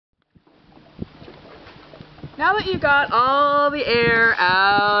Now that you got all the air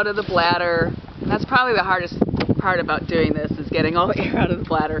out of the bladder, that's probably the hardest part about doing this, is getting all the air out of the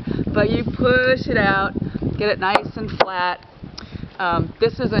bladder, but you push it out, get it nice and flat.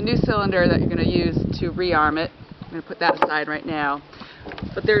 This is a new cylinder that you're going to use to rearm it. I'm going to put that aside right now.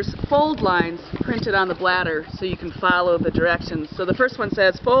 But there's fold lines printed on the bladder so you can follow the directions. So the first one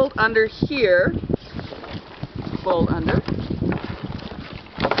says fold under here, fold under,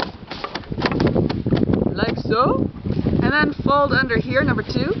 like so, and then fold under here, number 2,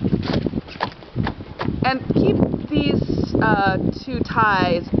 and keep these 2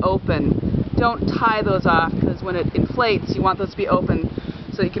 ties open. Don't tie those off, because when it inflates you want those to be open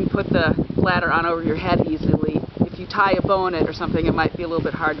so you can put the bladder on over your head easily. If you tie a bayonet or something, it might be a little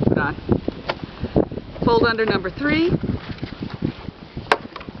bit hard to put on. Fold under number 3,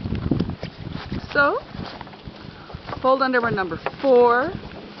 so. Fold under number 4,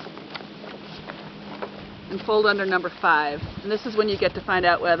 and fold under number 5. And this is when you get to find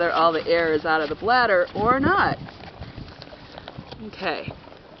out whether all the air is out of the bladder or not. Okay.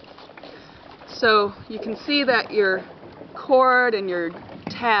 So you can see that your cord and your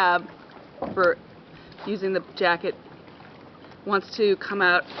tab for using the jacket wants to come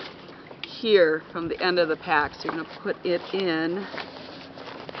out here from the end of the pack. So you're going to put it in,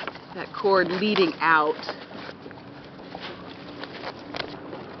 that cord leading out.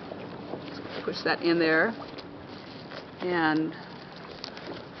 Push that in there and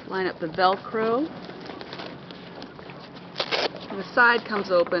line up the velcro. And the side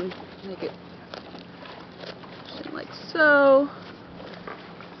comes open. Make it like so.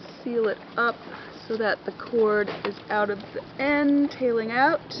 Seal it up so that the cord is out of the end, tailing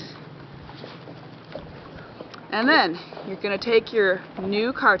out. And then you're going to take your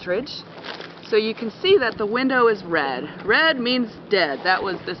new cartridge. So you can see that the window is red. Red means dead. That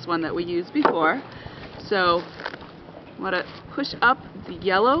was this one that we used before. So you want to push up the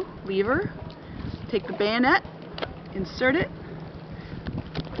yellow lever, take the bayonet, insert it,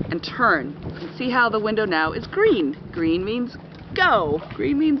 and turn. You can see how the window now is green. Green means go.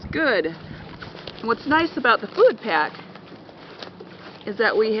 Green means good. And what's nice about the fluid pack is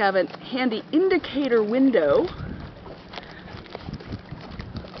that we have a handy indicator window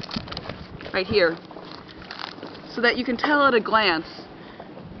right here, so that you can tell at a glance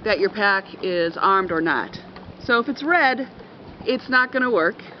that your pack is armed or not. So if it's red, it's not going to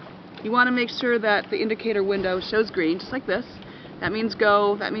work. You want to make sure that the indicator window shows green, just like this. That means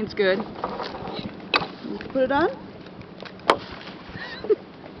go, that means good. You can put it on.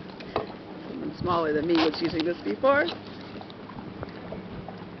 Someone smaller than me was using this before.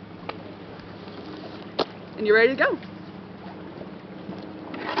 And you're ready to go.